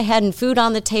roof over my head and food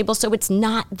on the table, so it's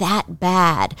not that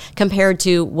bad compared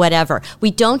to whatever.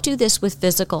 We don't do this with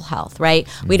physical health, right?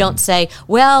 We don't say,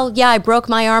 well, yeah, I broke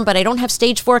my arm, but I don't have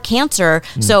stage 4 cancer,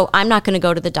 so I'm not going to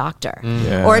go to the doctor.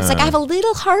 Or it's like, I have a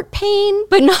little heart pain,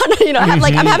 but not,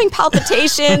 I'm having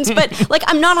palpitations, but like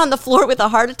I'm not on the floor with a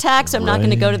heart attack, so I'm not going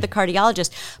to go to the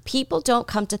cardiologist. People don't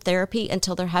come to therapy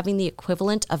until they're having the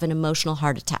equivalent of an emotional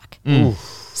heart attack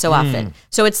so often.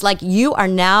 So it's like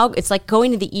it's like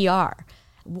going to the ER.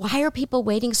 Why are people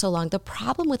waiting so long? The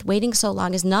problem with waiting so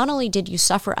long is not only did you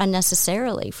suffer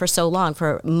unnecessarily for so long,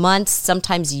 for months,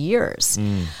 sometimes years,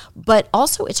 but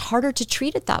also it's harder to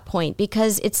treat at that point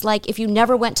because it's like if you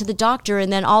never went to the doctor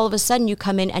and then all of a sudden you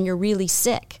come in and you're really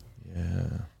sick.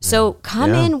 So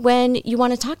come in when you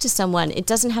want to talk to someone. It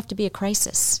doesn't have to be a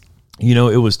crisis.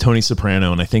 It was Tony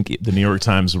Soprano, and I think the New York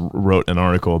Times wrote an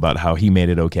article about how he made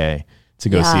it okay to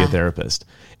go see a therapist.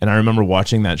 And I remember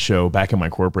watching that show back in my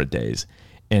corporate days.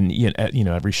 And,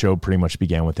 every show pretty much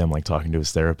began with him, like, talking to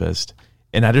his therapist.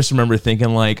 And I just remember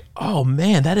thinking, like, oh,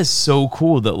 man, that is so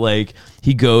cool that, like,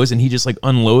 he goes and he just, like,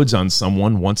 unloads on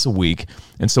someone once a week.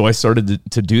 And so I started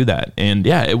to do that. And,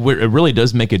 yeah, it really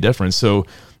does make a difference. So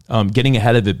getting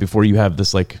ahead of it before you have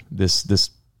this, like, this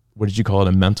what did you call it,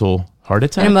 a mental heart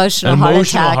attack? An emotional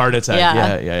heart attack.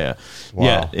 Yeah. Yeah.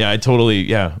 Wow. Yeah. I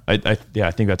totally. I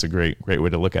think that's a great way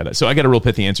to look at it. So I got a real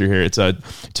pithy answer here. It's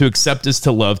to accept is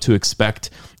to love. To expect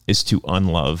is to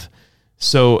unlove.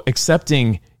 So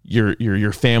accepting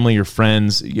your family, your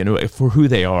friends, for who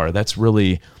they are. That's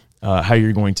really how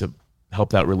you're going to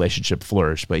help that relationship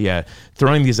flourish. But yeah,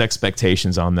 throwing these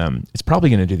expectations on them, it's probably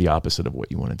going to do the opposite of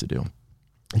what you wanted to do.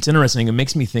 It's interesting. It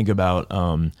makes me think about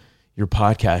your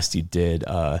podcast you did,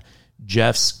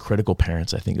 Jeff's Critical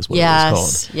Parents, I think is what it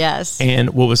was called. Yes.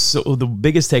 And what was the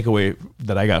biggest takeaway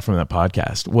that I got from that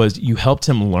podcast was you helped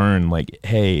him learn, like,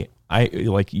 hey,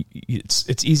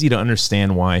 it's easy to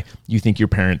understand why you think your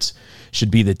parents should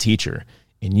be the teacher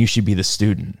and you should be the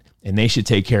student and they should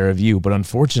take care of you. But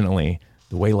unfortunately,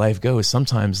 the way life goes,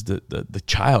 sometimes the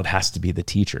child has to be the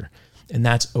teacher, and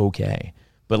that's okay.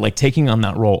 But like taking on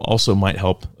that role also might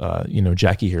help,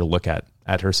 Jackie here look at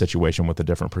her situation with a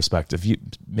different perspective.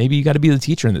 Maybe you got to be the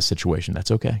teacher in this situation.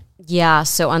 That's okay. Yeah.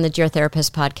 So on the Dear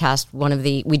Therapist podcast,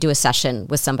 we do a session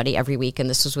with somebody every week, and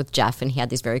this was with Jeff, and he had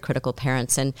these very critical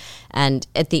parents. And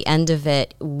at the end of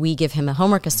it, we give him a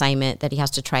homework assignment that he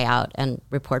has to try out and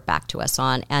report back to us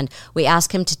on. And we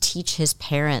ask him to teach his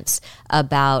parents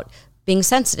about being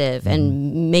sensitive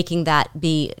and making that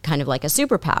be kind of like a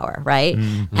superpower, right?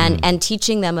 And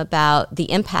teaching them about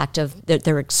the impact of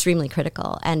they're extremely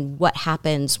critical and what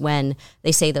happens when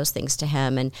they say those things to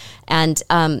him. And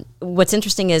what's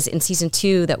interesting is in season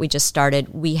 2 that we just started,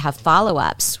 we have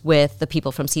follow-ups with the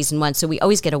people from season 1. So we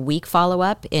always get a week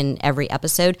follow-up in every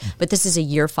episode, but this is a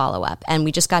year follow-up. And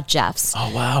we just got Jeff's.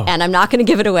 Oh, wow. And I'm not going to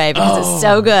give it away because it's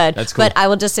so good. That's cool. But I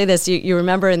will just say this. You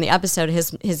remember in the episode,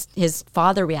 his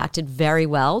father reacted very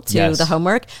well to the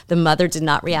homework. The mother did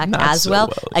not react as so well.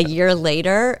 well. A year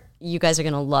later, you guys are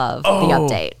going to love the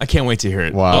update. I can't wait to hear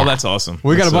it. Wow. Oh, that's awesome.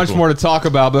 We got That's a bunch so cool. more to talk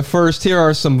about, but first, here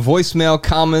are some voicemail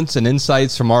comments and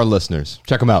insights from our listeners.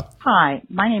 Check them out. Hi,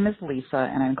 my name is Lisa,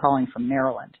 and I'm calling from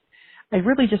Maryland. I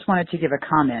really just wanted to give a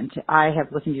comment. I have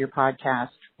listened to your podcast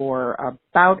for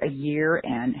about a year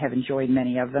and have enjoyed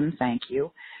many of them. Thank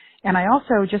you. And I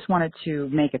also just wanted to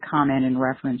make a comment in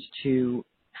reference to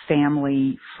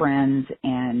family, friends,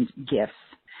 and gifts.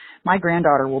 My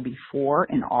granddaughter will be 4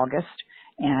 in August,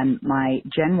 and my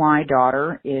Gen Y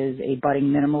daughter is a budding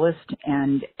minimalist,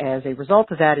 and as a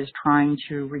result of that is trying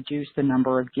to reduce the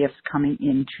number of gifts coming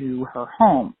into her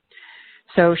home.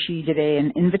 So she did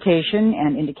an invitation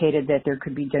and indicated that there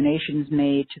could be donations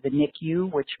made to the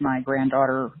NICU, which my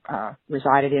granddaughter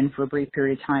resided in for a brief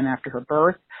period of time after her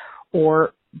birth,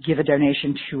 or give a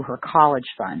donation to her college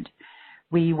fund.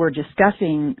 We were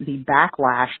discussing the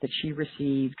backlash that she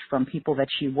received from people that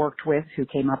she worked with who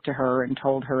came up to her and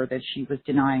told her that she was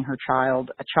denying her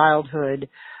child a childhood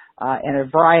and a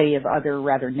variety of other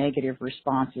rather negative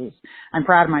responses. I'm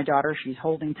proud of my daughter. She's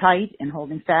holding tight and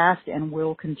holding fast and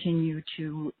will continue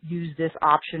to use this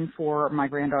option for my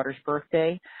granddaughter's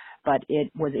birthday. But it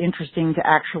was interesting to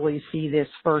actually see this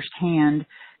firsthand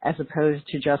as opposed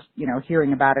to just,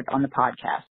 hearing about it on the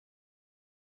podcast.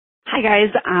 Hi guys,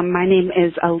 my name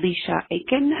is Alicia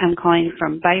Aiken. I'm calling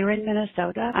from Byron,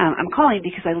 Minnesota. I'm calling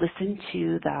because I listened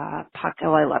to the podcast.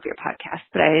 Oh, I love your podcast,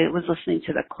 but I was listening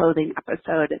to the clothing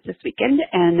episode this weekend,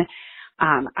 and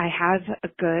I have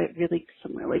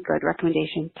some really good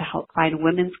recommendations to help find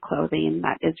women's clothing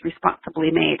that is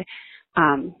responsibly made.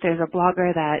 There's a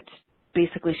blogger that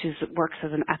basically she works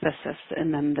as an ethicist,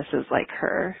 and then this is like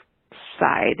her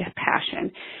side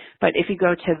passion. But if you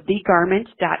go to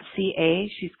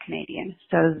thegarment.ca, she's Canadian.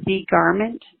 So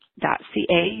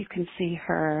thegarment.ca, you can see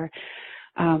her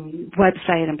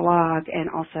website and blog, and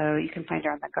also you can find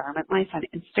her on the Garment Life on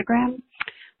Instagram.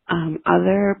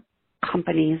 Other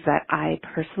companies that I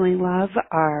personally love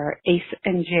are Ace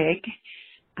and Jig.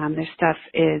 Their stuff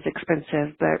is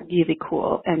expensive, but really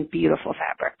cool and beautiful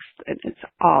fabrics. It's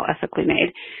all ethically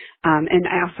made. And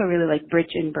I also really like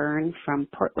Bridge and Burn from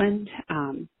Portland.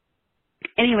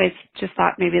 Anyways, just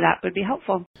thought maybe that would be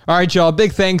helpful. All right, y'all.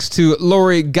 Big thanks to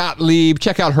Lori Gottlieb.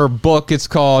 Check out her book. It's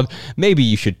called Maybe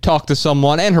You Should Talk to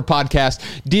Someone, and her podcast,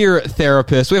 Dear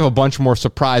Therapist. We have a bunch more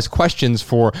surprise questions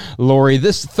for Lori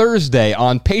this Thursday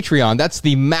on Patreon. That's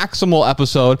the Maximal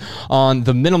episode on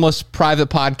the Minimalist Private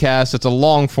Podcast. It's a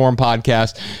long-form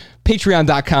podcast.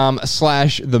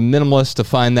 Patreon.com/The Minimalist to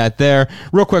find that there.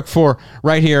 Real quick for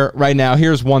right here, right now,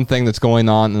 here's one thing that's going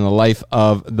on in the life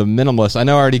of the Minimalist. I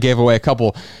know I already gave away a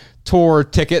couple tour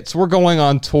tickets. We're going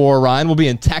on tour, Ryan. We'll be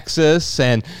in Texas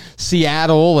and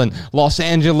Seattle and Los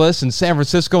Angeles and San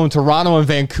Francisco and Toronto and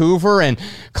Vancouver and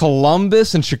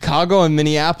Columbus and Chicago and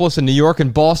Minneapolis and New York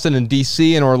and Boston and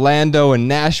DC and Orlando and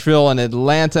Nashville and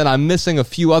Atlanta. And I'm missing a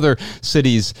few other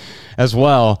cities as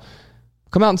well.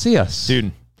 Come out and see us.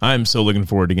 Dude, I'm so looking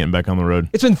forward to getting back on the road.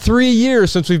 It's been 3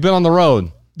 years since we've been on the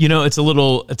road. You know, it's a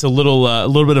little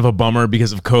bit of a bummer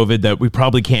because of COVID that we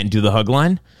probably can't do the hug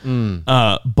line.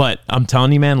 But I'm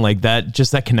telling you, man, like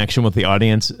that connection with the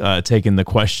audience, taking the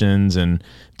questions and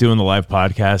doing the live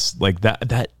podcast, like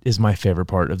that is my favorite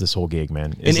part of this whole gig,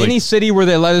 man. In any city where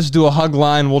they let us do a hug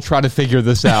line, we'll try to figure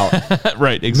this out.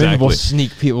 Right, exactly. Maybe we'll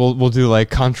sneak people. We'll do like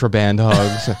contraband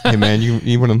hugs. Hey, man, you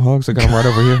need one of them hugs? I got them right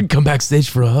over here. Come backstage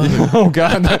for a hug. Oh,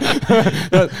 God.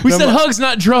 We said hugs,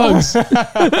 not drugs.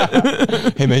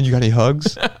 Hey, man, you got any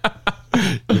hugs?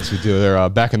 Yes, we do. They're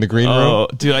back in the green room. Oh,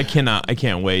 dude, I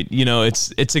can't wait. You know,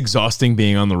 it's exhausting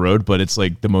being on the road, but it's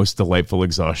like the most delightful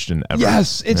exhaustion ever.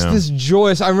 Yes, it's this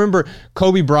joyous. I remember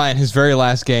Kobe Bryant, his very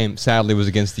last game, sadly, was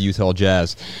against the Utah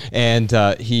Jazz, and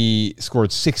he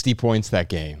scored 60 points that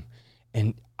game.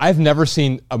 And I've never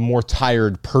seen a more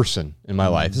tired person in my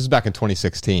life. This is back in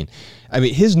 2016. I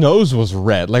mean, his nose was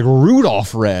red, like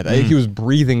Rudolph red. I think he was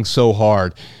breathing so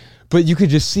hard. But you could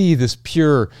just see this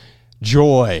pure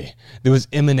joy that was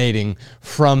emanating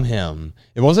from him.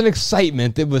 It wasn't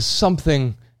excitement. It was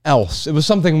something else. It was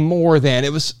something more than.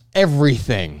 It was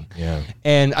everything. Yeah.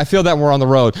 And I feel that we're on the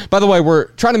road. By the way, we're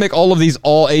trying to make all of these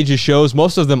all ages shows.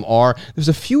 Most of them are. There's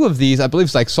a few of these. I believe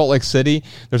it's like Salt Lake City.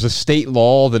 There's a state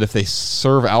law that if they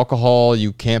serve alcohol,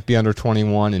 you can't be under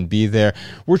 21 and be there.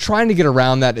 We're trying to get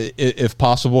around that if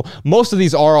possible. Most of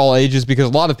these are all ages because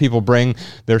a lot of people bring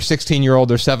their 16-year-old,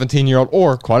 their 17-year-old,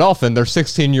 or quite often their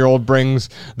 16-year-old brings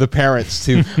the parents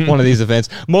to one of these events.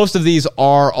 Most of these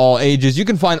are all ages. You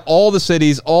can find all the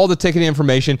cities, all the ticketing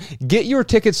information. Get your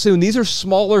tickets soon. These are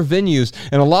smaller venues,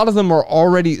 and a lot of them are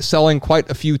already selling quite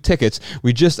a few tickets.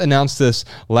 We just announced this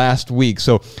last week,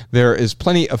 so there is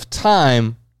plenty of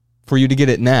time for you to get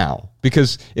it now.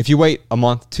 Because if you wait a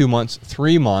month, 2 months,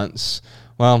 3 months,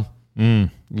 well,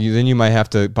 then you might have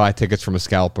to buy tickets from a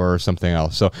scalper or something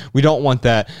else. So we don't want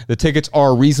that. The tickets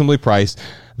are reasonably priced.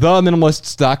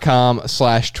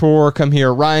 theminimalists.com/tour. Come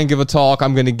here. Ryan, give a talk.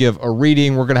 I'm going to give a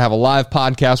reading. We're going to have a live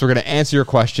podcast. We're going to answer your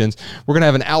questions. We're going to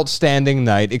have an outstanding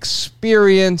night.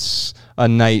 Experience a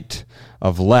night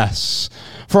of less.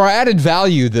 For our added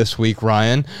value this week,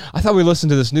 Ryan, I thought we listened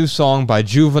to this new song by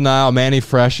Juvenile, Manny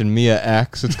Fresh, and Mia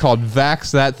X. It's called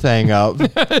Vax That Thing Up.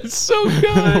 It's so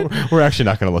good. We're actually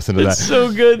not going to listen to that. It's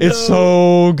so good. It's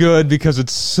so good because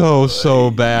it's so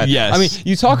bad. Yes. I mean,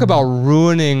 you talk about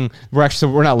ruining.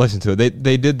 We're not listening to it.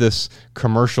 They did this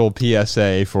commercial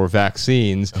PSA for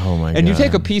vaccines. Oh my god. And you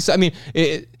take a piece. I mean,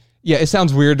 it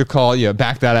sounds weird to call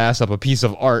back that ass up a piece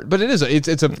of art, but it is.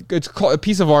 It's called a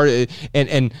piece of art,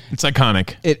 and it's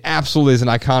iconic. It absolutely is an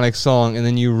iconic song, and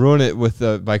then you ruin it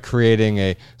with by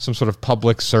creating some sort of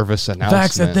public service announcement.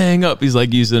 Vax that thing up. He's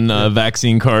like using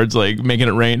vaccine cards, like making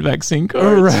it rain vaccine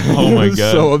cards. Right. Oh my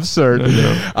god, so absurd.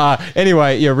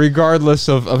 Anyway, regardless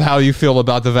of how you feel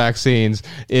about the vaccines,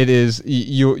 it is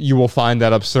you will find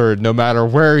that absurd no matter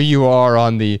where you are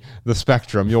on the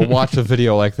spectrum. You'll watch a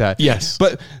video like that. Yes,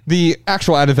 but the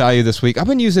actual added value this week, I've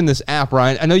been using this app,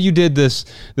 Ryan. I know you did this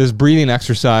breathing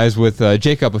exercise with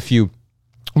Jacob a few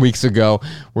weeks ago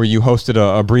where you hosted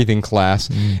a breathing class.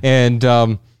 And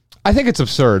I think it's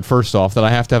absurd, first off, that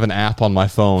I have to have an app on my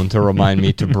phone to remind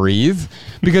me to breathe,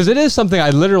 because it is something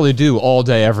I literally do all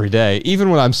day, every day. Even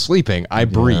when I'm sleeping, I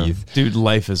breathe. Dude,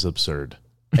 life is absurd.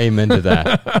 Amen to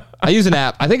that. I use an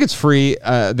app. I think it's free.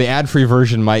 The ad-free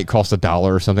version might cost $1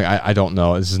 or something. I don't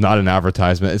know. This is not an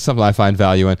advertisement. It's something I find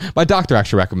value in. My doctor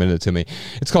actually recommended it to me.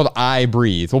 It's called I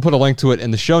Breathe. We'll put a link to it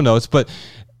in the show notes, but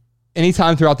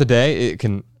anytime throughout the day,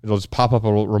 it'll just pop up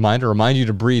a reminder, remind you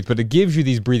to breathe, but it gives you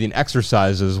these breathing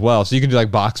exercises as well. So you can do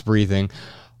like box breathing.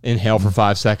 Inhale for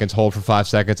 5 seconds, hold for 5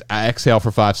 seconds, exhale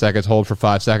for 5 seconds, hold for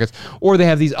 5 seconds. Or they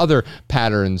have these other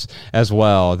patterns as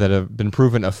well that have been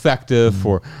proven effective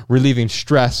for relieving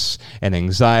stress and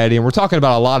anxiety. And we're talking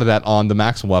about a lot of that on the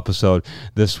Maximal episode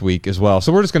this week as well.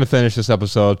 So we're just going to finish this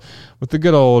episode with the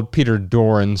good old Peter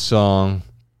Doran song,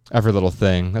 Every Little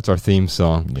Thing. That's our theme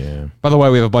song. Yeah. By the way,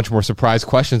 we have a bunch more surprise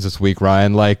questions this week,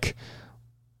 Ryan, like,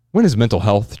 when is mental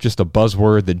health just a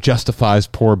buzzword that justifies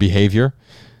poor behavior?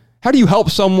 How do you help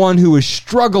someone who is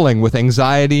struggling with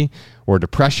anxiety or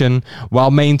depression while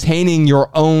maintaining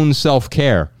your own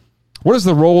self-care? What is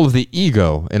the role of the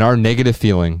ego in our negative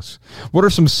feelings? What are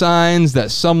some signs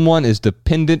that someone is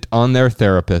dependent on their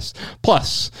therapist?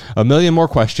 Plus, a million more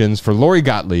questions for Lori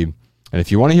Gottlieb. And if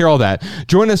you want to hear all that,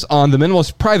 join us on the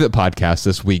Minimalist private podcast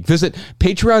this week. Visit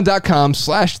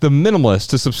patreon.com/theminimalist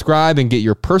to subscribe and get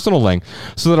your personal link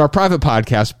so that our private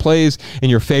podcast plays in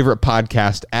your favorite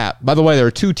podcast app. By the way, there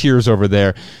are 2 tiers over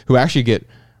there who actually get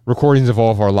recordings of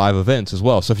all of our live events as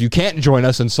well. So if you can't join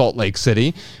us in Salt Lake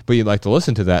City, but you'd like to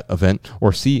listen to that event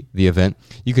or see the event,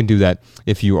 you can do that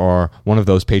if you are one of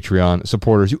those Patreon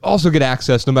supporters. You also get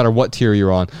access, no matter what tier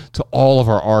you're on, to all of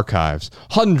our archives.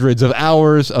 Hundreds of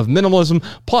hours of minimalism,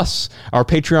 plus our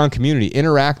Patreon community.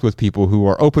 Interact with people who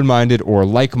are open-minded or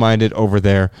like-minded over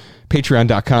there.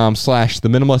 Patreon.com/The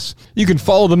Minimalist. You can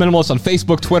follow The Minimalist on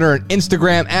Facebook, Twitter, and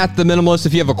Instagram at The Minimalist.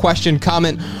 If you have a question,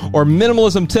 comment, or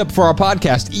minimalism tip for our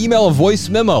podcast, email a voice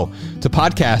memo to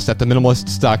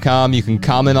podcast@theminimalists.com. You can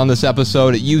comment on this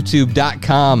episode at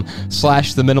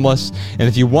youtube.com/The Minimalist. And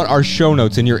if you want our show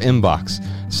notes in your inbox,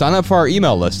 sign up for our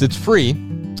email list. It's free.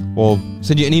 We'll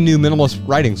send you any new minimalist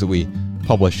writings that we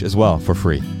publish as well for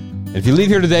free. And if you leave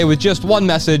here today with just one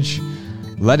message,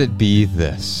 let it be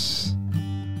this.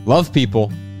 Love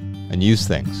people and use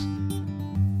things,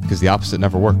 because the opposite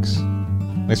never works.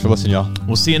 Thanks for listening, y'all.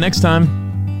 We'll see you next time.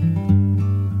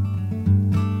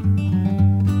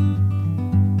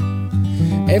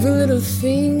 Every little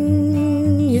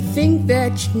thing you think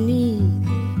that you need,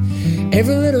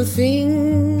 every little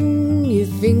thing you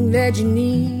think that you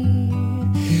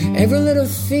need, every little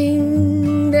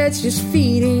thing that's just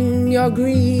feeding your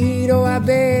greed. Oh, I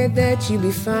bet that you'd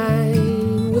be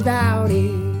fine without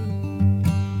it.